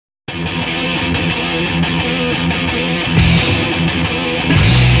Hey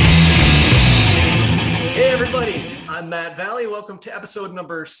everybody, I'm Matt Valley. Welcome to episode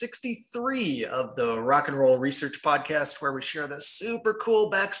number 63 of the Rock and Roll Research Podcast, where we share the super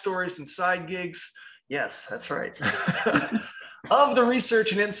cool backstories and side gigs. Yes, that's right. Of the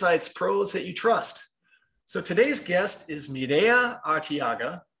research and insights pros that you trust. So today's guest is Mireya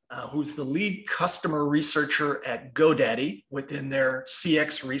Arteaga, who's the lead customer researcher at GoDaddy within their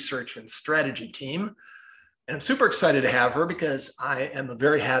CX research and strategy team. And I'm super excited to have her because I am a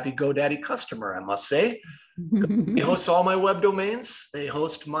very happy GoDaddy customer, I must say. They host all my web domains. They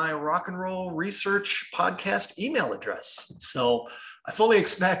host my Rock and Roll Research Podcast email address. So I fully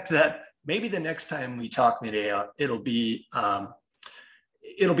expect that maybe the next time we talk, Mireya, it'll be a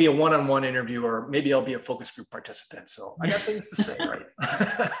one-on-one interview, or maybe I'll be a focus group participant. So I got things to say, right?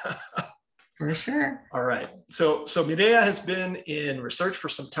 For sure. All right. So Mireya has been in research for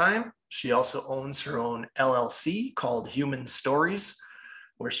some time. She also owns her own LLC called Human Stories,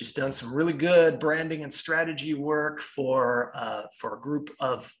 where she's done some really good branding and strategy work for a group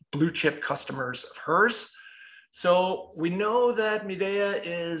of blue chip customers of hers. So we know that Mireya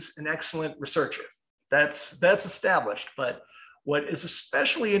is an excellent researcher. That's established. But what is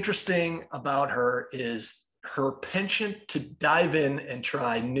especially interesting about her is her penchant to dive in and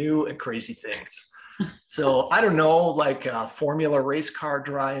try new and crazy things. So I don't know, like Formula race car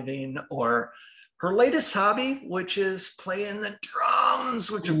driving, or her latest hobby, which is playing the drums,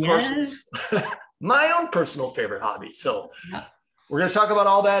 which of course is my own personal favorite hobby. So we're going to talk about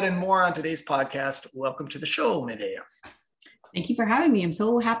all that and more on today's podcast. Welcome to the show, Mireya. Thank you for having me. I'm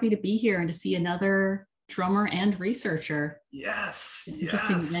so happy to be here and to see another drummer and researcher. Yes.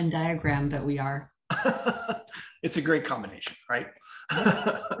 Interesting Venn diagram that we are. It's a great combination, right?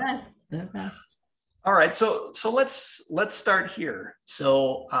 That's the best. All right, so let's start here.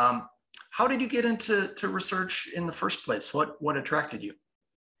 So, how did you get into research in the first place? What attracted you?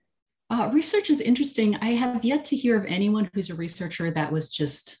 Research is interesting. I have yet to hear of anyone who's a researcher that was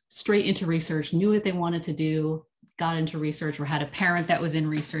just straight into research, knew what they wanted to do, got into research, or had a parent that was in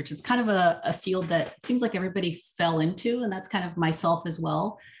research. It's kind of a field that it seems like everybody fell into, and that's kind of myself as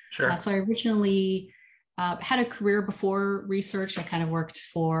well. Sure. So I originally had a career before research. I kind of worked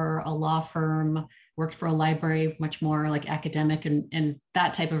for a law firm, worked for a library, much more like academic and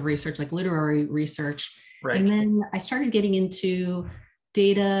that type of research, like literary research. Right. And then I started getting into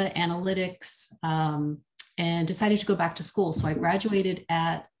data analytics and decided to go back to school. So I graduated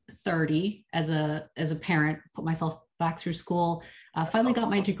at 30 as a parent, put myself back through school, finally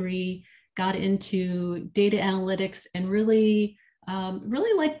got my degree, got into data analytics, and really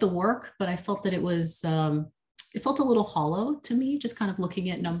liked the work, but I felt that it felt a little hollow to me, just kind of looking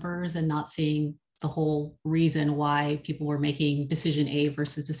at numbers and not seeing the whole reason why people were making decision A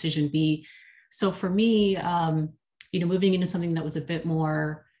versus decision B. So for me, moving into something that was a bit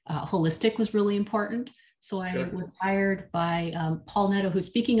more holistic was really important. So I was hired by Paul Netto, who's,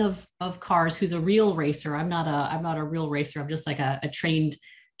 speaking of cars, who's a real racer. I'm not a real racer. I'm just like a trained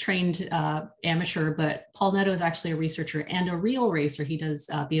amateur, but Paul Netto is actually a researcher and a real racer. He does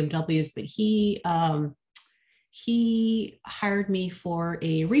BMWs, but he hired me for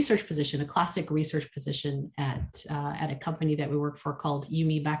a research position, a classic research position at a company that we worked for called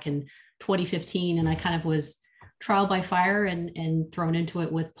Yumi back in 2015. And I kind of was trial by fire and thrown into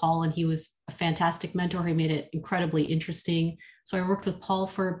it with Paul, and he was a fantastic mentor. He made it incredibly interesting. So I worked with Paul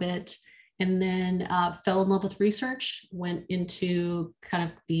for a bit, and then fell in love with research, went into kind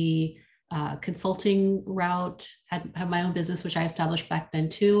of the consulting route, had my own business, which I established back then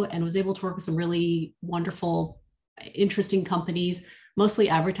too, and was able to work with some really wonderful, interesting companies, mostly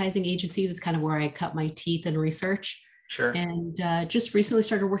advertising agencies. Is kind of where I cut my teeth in research. Sure. And just recently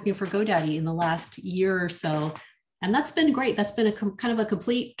started working for GoDaddy in the last year or so. And that's been great. That's been kind of a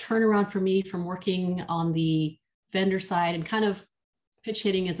complete turnaround for me from working on the vendor side and kind of pitch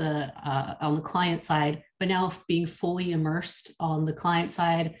hitting as on the client side, but now being fully immersed on the client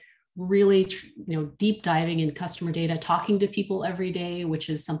side, really, deep diving in customer data, talking to people every day, which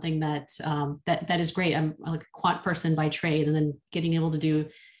is something that is great. I'm like a quant person by trade, and then getting able to do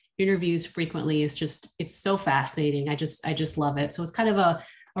interviews frequently is it's so fascinating. I just love it. So it's kind of a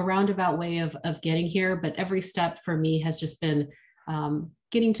roundabout way of getting here, but every step for me has just been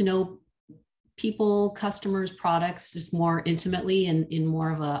getting to know people, customers, products just more intimately and in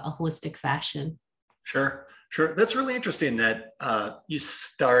more of a holistic fashion. Sure. That's really interesting that you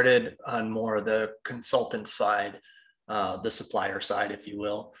started on more of the consultant side, the supplier side, if you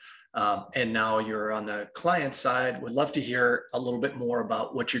will. And now you're on the client side. Would love to hear a little bit more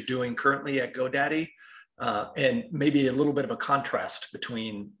about what you're doing currently at GoDaddy. and maybe a little bit of a contrast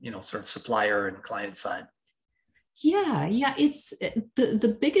between, sort of supplier and client side. Yeah. It's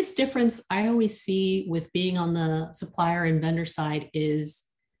the biggest difference I always see with being on the supplier and vendor side is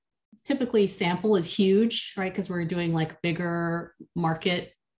typically sample is huge, right? Because we're doing like bigger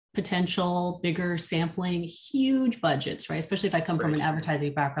market potential, bigger sampling, huge budgets, right? Especially if I come from an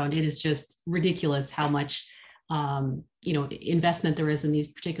advertising background, it is just ridiculous how much investment there is in these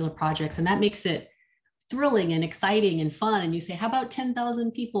particular projects, and that makes it thrilling and exciting and fun. And you say, how about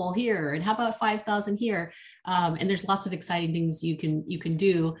 10,000 people here, and how about 5,000 here? And there's lots of exciting things you can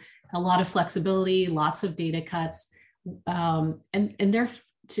do. A lot of flexibility, lots of data cuts, and they're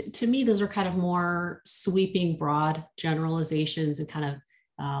to me, those are kind of more sweeping, broad generalizations and kind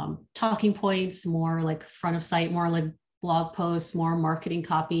of talking points, more like front of site, more like blog posts, more marketing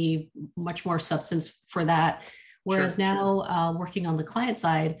copy, much more substance for that. Whereas now working on the client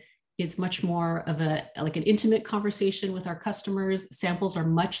side, it's much more of an intimate conversation with our customers. Samples are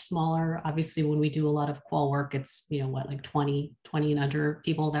much smaller. Obviously, when we do a lot of qual work, it's, like 20 and under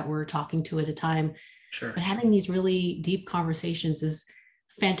people that we're talking to at a time. But having these really deep conversations is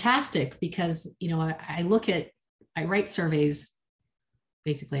fantastic because, I write surveys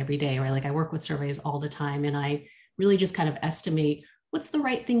basically every day, right? Like I work with surveys all the time, and I really just kind of estimate what's the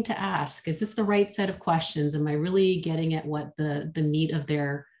right thing to ask. Is this the right set of questions? Am I really getting at what the meat of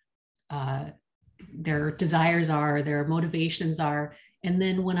their desires are, their motivations are? And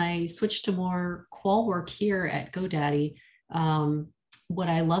then when I switch to more qual work here at GoDaddy, what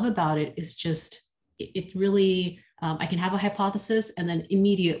I love about it is just, it really, I can have a hypothesis, and then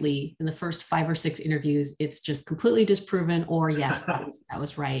immediately in the first 5 or 6 interviews, it's just completely disproven, or yes, that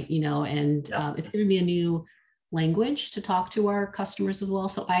was right, and it's given me a new language to talk to our customers as well.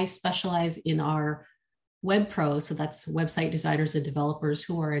 So I specialize in our web pros. So that's website designers and developers,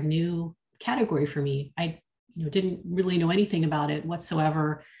 who are a new category for me. I didn't really know anything about it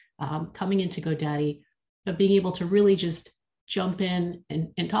whatsoever coming into GoDaddy, but being able to really just jump in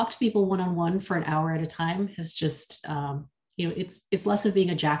and talk to people one-on-one for an hour at a time has just, it's less of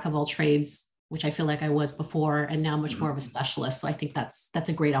being a jack of all trades, which I feel like I was before, and now much more of a specialist. So I think that's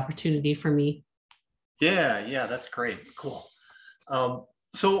a great opportunity for me. Yeah, that's great. Cool.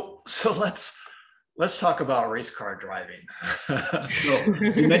 So let's talk about race car driving. So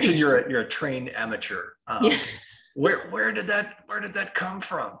you mentioned you're a trained amateur. Where did that come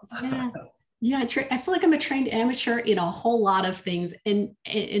from? Yeah, I feel like I'm a trained amateur in a whole lot of things. And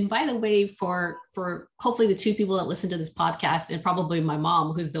by the way, for hopefully the 2 people that listen to this podcast, and probably my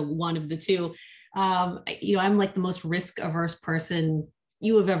mom, who's the one of the 2, I'm like the most risk averse person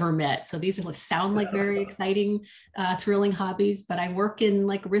you have ever met. So these sound like very exciting, thrilling hobbies, but I work in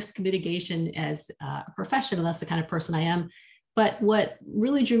like risk mitigation as a profession, and that's the kind of person I am. But what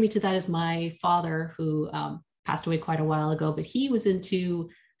really drew me to that is my father, who passed away quite a while ago, but he was into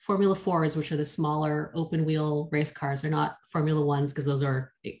Formula 4s, which are the smaller open wheel race cars. They're not Formula 1s because those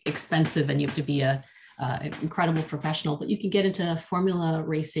are expensive and you have to be an incredible professional, but you can get into formula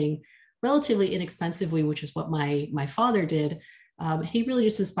racing relatively inexpensively, which is what my father did. He really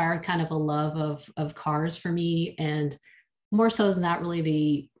just inspired kind of a love of cars for me, and more so than that, really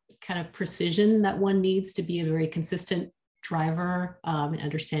the kind of precision that one needs to be a very consistent driver, and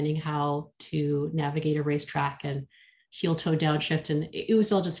understanding how to navigate a racetrack and heel toe downshift. And it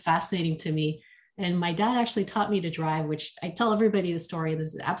was all just fascinating to me. And my dad actually taught me to drive, which I tell everybody the story.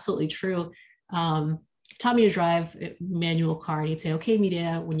 This is absolutely true. Taught me to drive a manual car, and he'd say, okay,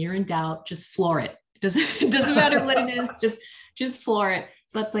 Medea, when you're in doubt, just floor it. It doesn't matter what it is, just floor it.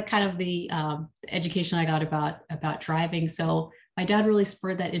 So that's like kind of the education I got about driving. So my dad really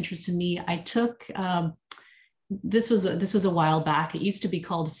spurred that interest in me. I took, this was a while back. It used to be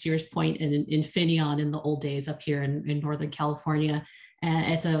called Sears Point and Infineon in the old days up here in Northern California.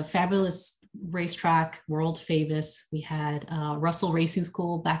 And it's a fabulous racetrack, world famous. We had Russell Racing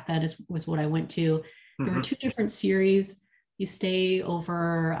School back then was what I went to. There were 2 different series. You stay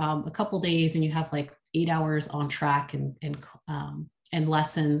over a couple days, and you have like 8 hours on track and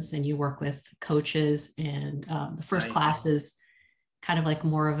lessons, and you work with coaches. And the first class is kind of like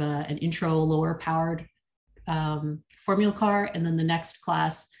more of an intro, lower powered formula car, and then the next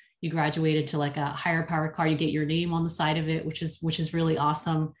class you graduate into like a higher powered car. You get your name on the side of it, which is really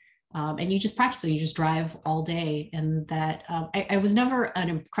awesome. And you just practice it. You just drive all day. And that I was never an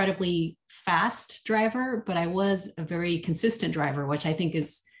incredibly fast driver, but I was a very consistent driver, which I think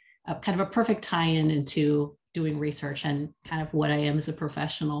is kind of a perfect tie-in into doing research and kind of what I am as a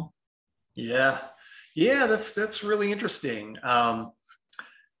professional. Yeah, that's really interesting.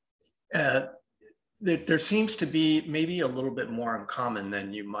 There seems to be maybe a little bit more in common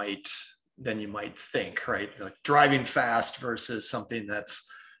than you might than you might think, right? Like driving fast versus something that's,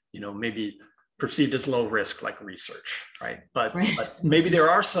 maybe perceived as low risk, like research, right? But, Right. but maybe there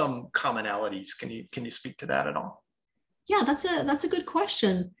are some commonalities. Can you speak to that at all? Yeah, that's a good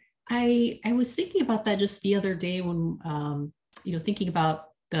question. I was thinking about that just the other day when thinking about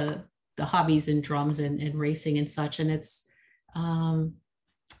the hobbies and drums and racing and such, and um,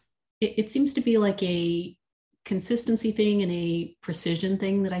 it seems to be like a consistency thing and a precision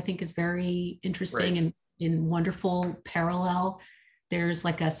thing that I think is very interesting Right. and in wonderful parallel. There's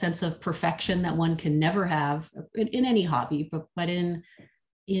like a sense of perfection that one can never have in any hobby, but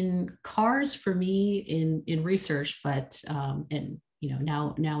in cars for me in research, but and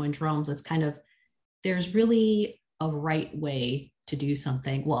now in drums, it's kind of there's really a right way to do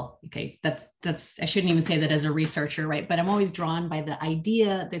something. Well, okay, that's I shouldn't even say that as a researcher, right? But I'm always drawn by the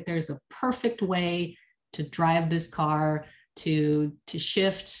idea that there's a perfect way to drive this car, to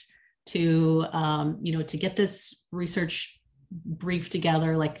shift, to get this research brief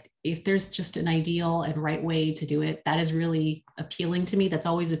together. Like if there's just an ideal and right way to do it, that is really appealing to me. That's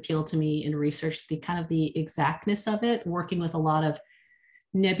always appealed to me in research, the kind of the exactness of it, working with a lot of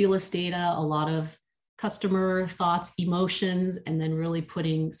nebulous data, a lot of customer thoughts, emotions, and then really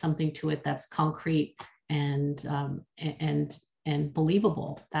putting something to it that's concrete and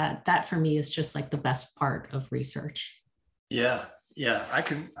believable. That for me is just like the best part of research. Yeah, yeah, I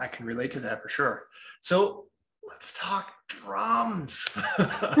can relate to that for sure. So let's talk drums.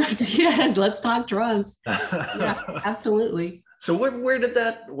 Yes, let's talk drums. Yeah, absolutely. So where did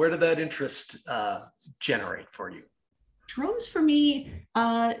that interest generate for you? Drums for me,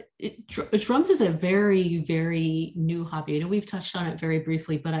 drums is a very, very new hobby. I know we've touched on it very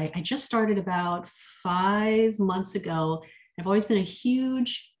briefly, but I just started about 5 months ago. I've always been a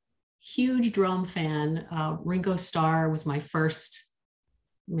huge, huge drum fan. Ringo Starr was my first,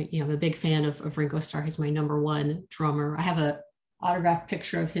 I'm a big fan of Ringo Starr. He's my number one drummer. I have a autographed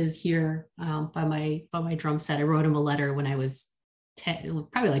picture of his here by my drum set. I wrote him a letter when I was 10,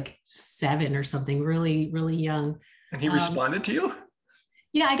 probably like 7 or something, really, really young. And he responded to you?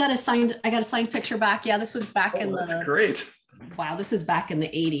 Yeah, I got a signed picture back. Yeah, this was back in That's the great. wow, this is back in the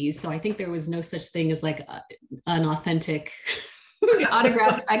 80s. So I think there was no such thing as like an authentic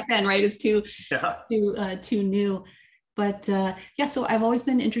autograph back then, right? It's too Yeah. too new. But yeah, so I've always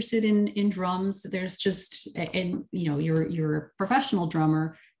been interested in drums. There's just and you're a professional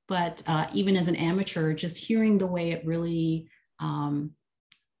drummer, but even as an amateur, just hearing the way it really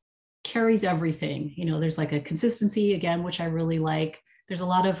carries everything. There's like a consistency again, which I really like. There's a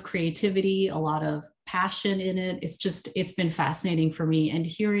lot of creativity, a lot of passion in it. It's been fascinating for me, and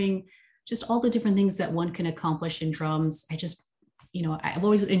hearing just all the different things that one can accomplish in drums. I've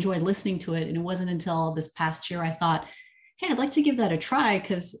always enjoyed listening to it. And it wasn't until this past year I thought, hey, I'd like to give that a try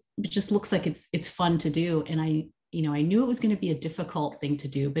because it just looks like it's fun to do. And I knew it was going to be a difficult thing to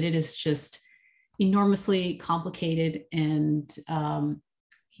do, but it is just enormously complicated. And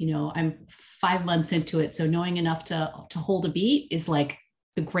I'm 5 months into it, so knowing enough to hold a beat is like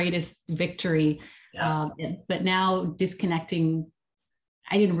the greatest victory. Yeah. But now disconnecting,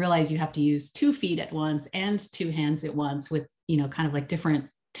 I didn't realize you have to use 2 feet at once and 2 hands at once with kind of like different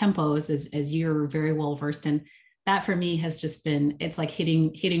tempos, as you're very well versed in. That for me has just been, it's like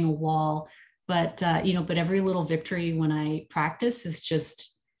hitting a wall. But but every little victory when I practice is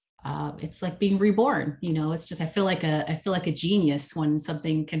just it's like being reborn. It's just I feel like a genius when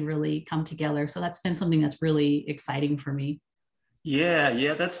something can really come together. So that's been something that's really exciting for me.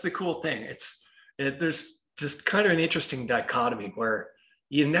 Yeah, that's the cool thing. There's just kind of an interesting dichotomy where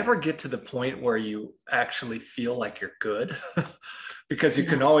you never get to the point where you actually feel like you're good because you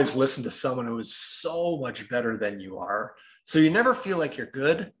can always listen to someone who is so much better than you are. So you never feel like you're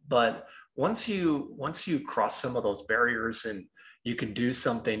good, but once you cross some of those barriers and you can do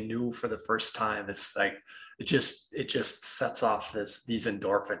something new for the first time, it's like it just sets off these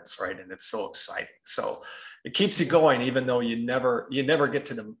endorphins, right? And it's so exciting. So it keeps you going even though you never get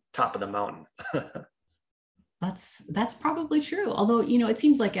to the top of the mountain. That's probably true. Although, it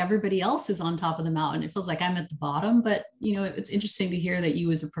seems like everybody else is on top of the mountain. It feels like I'm at the bottom, but it's interesting to hear that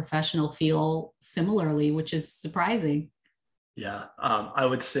you as a professional feel similarly, which is surprising. Yeah, I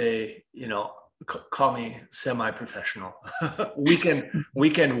would say, call me semi-professional, weekend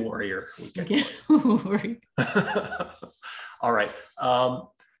warrior. Warrior. All right.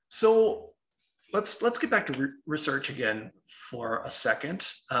 So let's get back to research again for a second.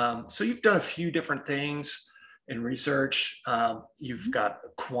 So you've done a few different things in research. You've got a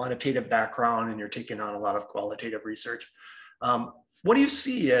quantitative background and you're taking on a lot of qualitative research. What do you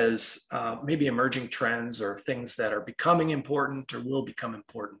see as maybe emerging trends or things that are becoming important or will become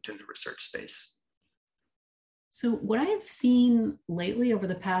important in the research space? So, what I've seen lately over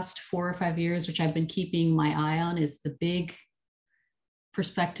the past 4 or 5 years, which I've been keeping my eye on, is the big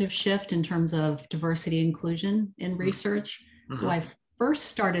perspective shift in terms of diversity inclusion in research. Mm-hmm. So, I first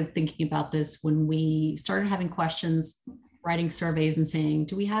started thinking about this when we started having questions, writing surveys, and saying,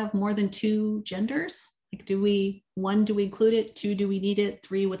 do we have more than 2 genders? Like, do we include it? 2, do we need it?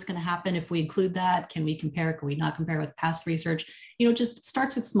 3, what's going to happen if we include that? Can we compare? Can we not compare with past research? Just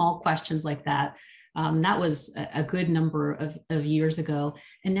starts with small questions like that. That was a good number of years ago.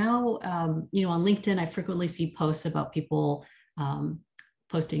 And now, on LinkedIn, I frequently see posts about people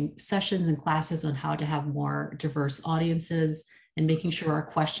posting sessions and classes on how to have more diverse audiences and making sure our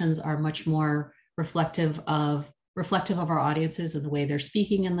questions are much more reflective of our audiences and the way they're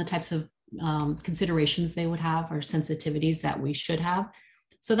speaking and the types of considerations they would have or sensitivities that we should have.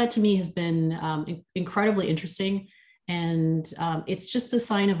 So that to me has been incredibly interesting. And it's just the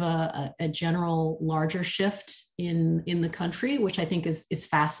sign of a general larger shift in the country, which I think is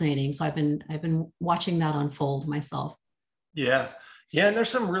fascinating. So I've been watching that unfold myself. Yeah. And there's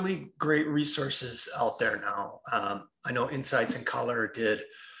some really great resources out there now. I know Insights in Color did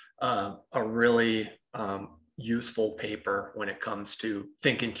a really useful paper when it comes to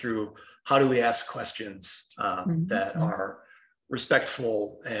thinking through how do we ask questions that are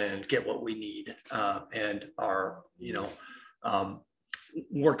respectful and get what we need and are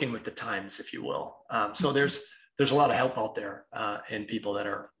working with the times, if you will. So there's a lot of help out there and people that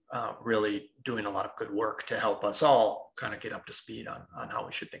are really doing a lot of good work to help us all kind of get up to speed on how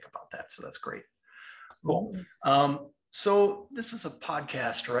we should think about that. So that's great. Cool. So this is a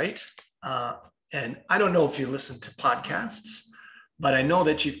podcast, right? And I don't know if you listen to podcasts, but I know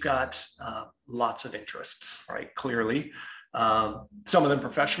that you've got lots of interests, right? Clearly, some of them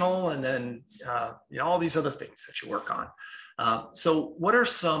professional, and then all these other things that you work on. So what are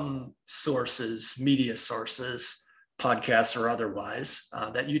some sources, media sources, podcasts or otherwise,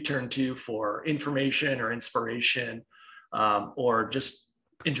 that you turn to for information or inspiration or just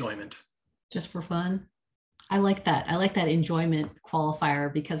enjoyment? Just for fun. I like that. I like that enjoyment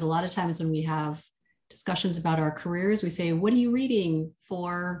qualifier, because a lot of times when we have discussions about our careers, we say, what are you reading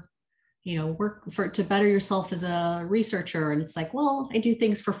for, work for to better yourself as a researcher? And it's like, well, I do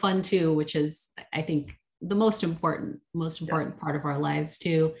things for fun too, which is, I think, the most important part of our lives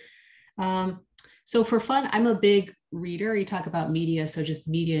too. So for fun, I'm a big reader. You talk about media, so just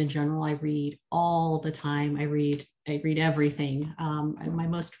media in general, I read all the time. I read everything. I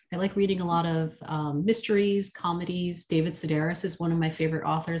like reading a lot of mysteries, comedies. David Sedaris is one of my favorite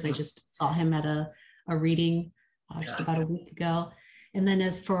authors. I just saw him at a reading just about a week ago. And then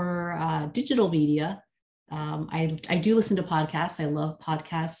as for digital media, I do listen to podcasts. I love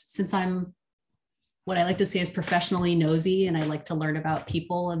podcasts since I'm what I like to say is professionally nosy, and I like to learn about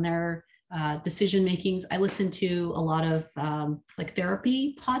people and their decision makings. I listen to a lot of like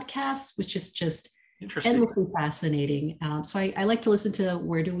therapy podcasts, which is just endlessly fascinating. So I like to listen to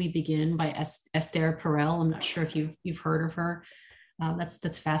Where Do We Begin by Esther Perel. I'm not sure if you've heard of her.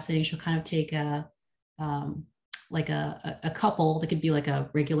 That's fascinating. She'll kind of take like a couple that could be like a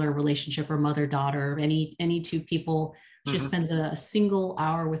regular relationship or mother-daughter, any 2 people. She just spends a single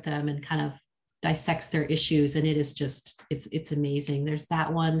hour with them and kind of dissects their issues. And it is just, it's amazing. There's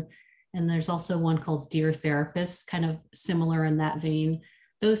that one. And there's also one called Dear Therapist, kind of similar in that vein.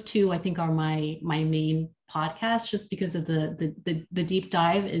 Those 2, I think, are my main podcasts, just because of the deep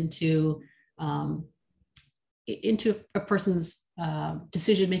dive into a person's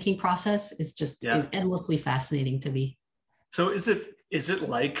decision-making process is endlessly fascinating to me. So is it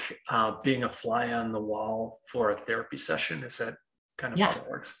like being a fly on the wall for a therapy session? Is that kind of how it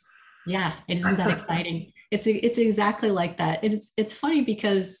works? Yeah, it isn't that exciting. It's exactly like that. It's funny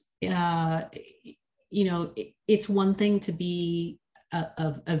because it's one thing to be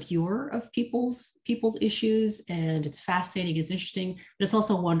a viewer of people's issues, and it's fascinating, it's interesting, but it's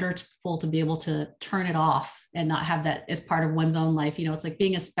also wonderful to be able to turn it off and not have that as part of one's own life. It's like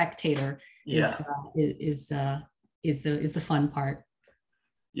being a spectator is the fun part.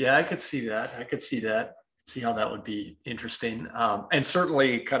 Yeah, I could see that. See how that would be interesting, and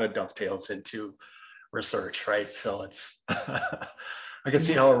certainly kind of dovetails into research, right? So it's I can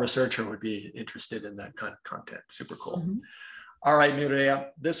see how a researcher would be interested in that kind of content. Super cool. Mm-hmm. All right, Mireya,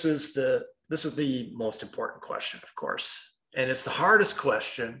 this is the most important question, of course, and it's the hardest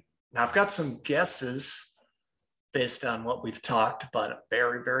question. Now, I've got some guesses based on what we've talked, but I'm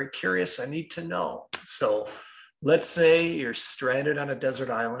very, very curious. I need to know. So let's say you're stranded on a desert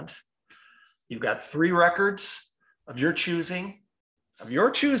island. You've got 3 records of your choosing. of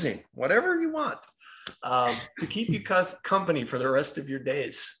your choosing, whatever you want, to keep you company for the rest of your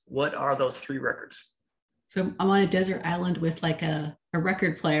days. What are those 3 records? So I'm on a desert island with like a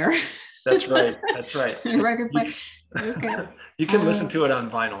record player. That's right. That's right. A record player. Okay. You can listen to it on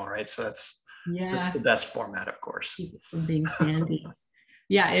vinyl, right? So that's yeah, the best format, of course. keep it from being sandy.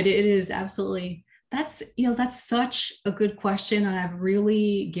 Yeah, it is absolutely. That's such a good question, and I've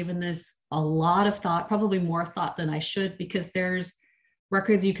really given this a lot of thought, probably more thought than I should, because there's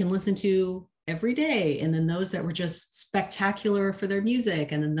records you can listen to every day, and then those that were just spectacular for their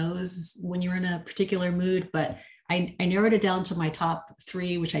music, and then those when you're in a particular mood. But I narrowed it down to my top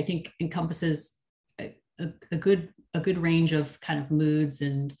 3, which I think encompasses a good range of kind of moods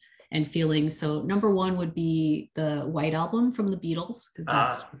and feelings. So number 1 would be the White Album from the Beatles, because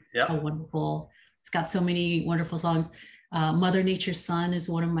that's a wonderful. It's got so many wonderful songs. Mother Nature's Son is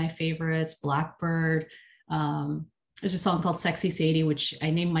one of my favorites. Blackbird. There's a song called Sexy Sadie, which I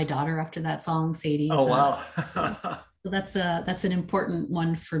named my daughter after that song, Sadie. Oh, wow. So that's an important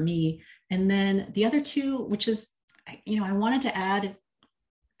one for me. And then the other 2, which is, I wanted to add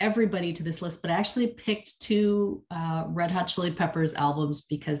everybody to this list, but I actually picked 2 Red Hot Chili Peppers albums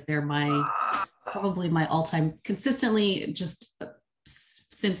because they're probably my all-time, consistently, just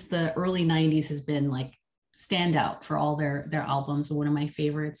since the early 90s, has been like standout for all their albums, one of my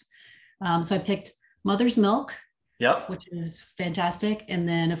favorites. So I picked Mother's Milk, which is fantastic, and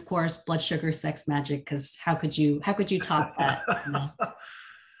then of course Blood Sugar Sex Magik, because how could you top that?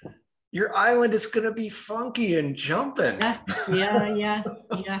 Your island is going to be funky and jumping. Yeah.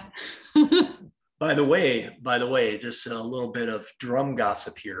 By the way, just a little bit of drum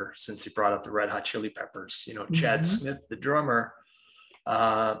gossip here, since you brought up the Red Hot Chili Peppers. Chad Smith, the drummer,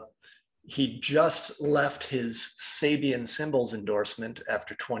 he just left his Sabian cymbals endorsement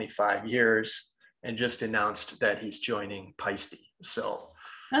after 25 years and just announced that he's joining Paiste. So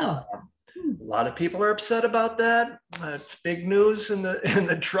a lot of people are upset about that. It's big news in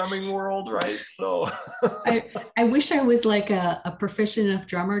the drumming world, right? So I wish I was like a proficient enough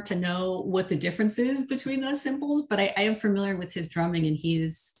drummer to know what the difference is between those cymbals, but I am familiar with his drumming, and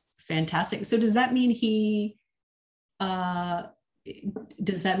he's fantastic. So does that mean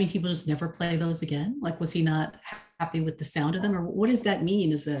people just never play those again? Like, was he not happy with the sound of them, or what does that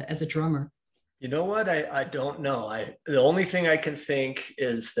mean as a drummer? You know what? I don't know. The only thing I can think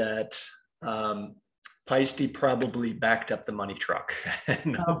is that Paiste probably backed up the money truck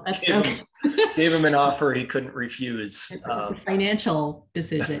and gave him an offer he couldn't refuse. Financial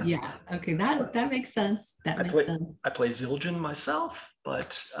decision. Yeah. Okay. That makes sense. I play Zildjian myself,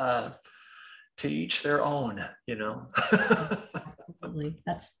 but to each their own, Absolutely.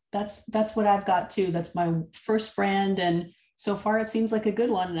 That's what I've got too. That's my first brand, and so far it seems like a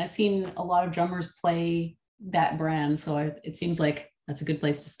good one. And I've seen a lot of drummers play that brand, so it seems like that's a good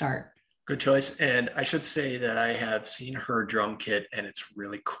place to start. Good choice. And I should say that I have seen her drum kit, and it's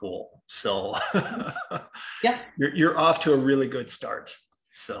really cool. So yeah, you're off to a really good start.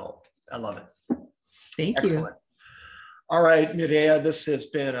 So I love it. Thank you. All right, Mireya, this has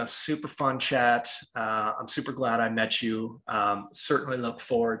been a super fun chat. I'm super glad I met you. Certainly look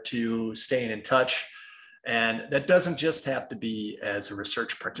forward to staying in touch. And that doesn't just have to be as a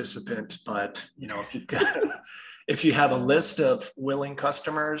research participant, but if you have a list of willing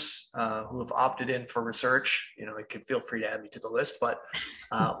customers who have opted in for research, you can feel free to add me to the list. But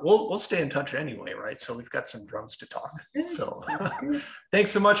we'll stay in touch anyway, right? So we've got some drums to talk. So thanks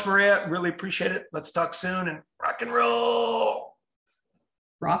so much, Mireya. Really appreciate it. Let's talk soon, and rock and roll.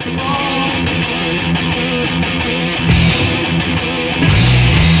 Rock and roll.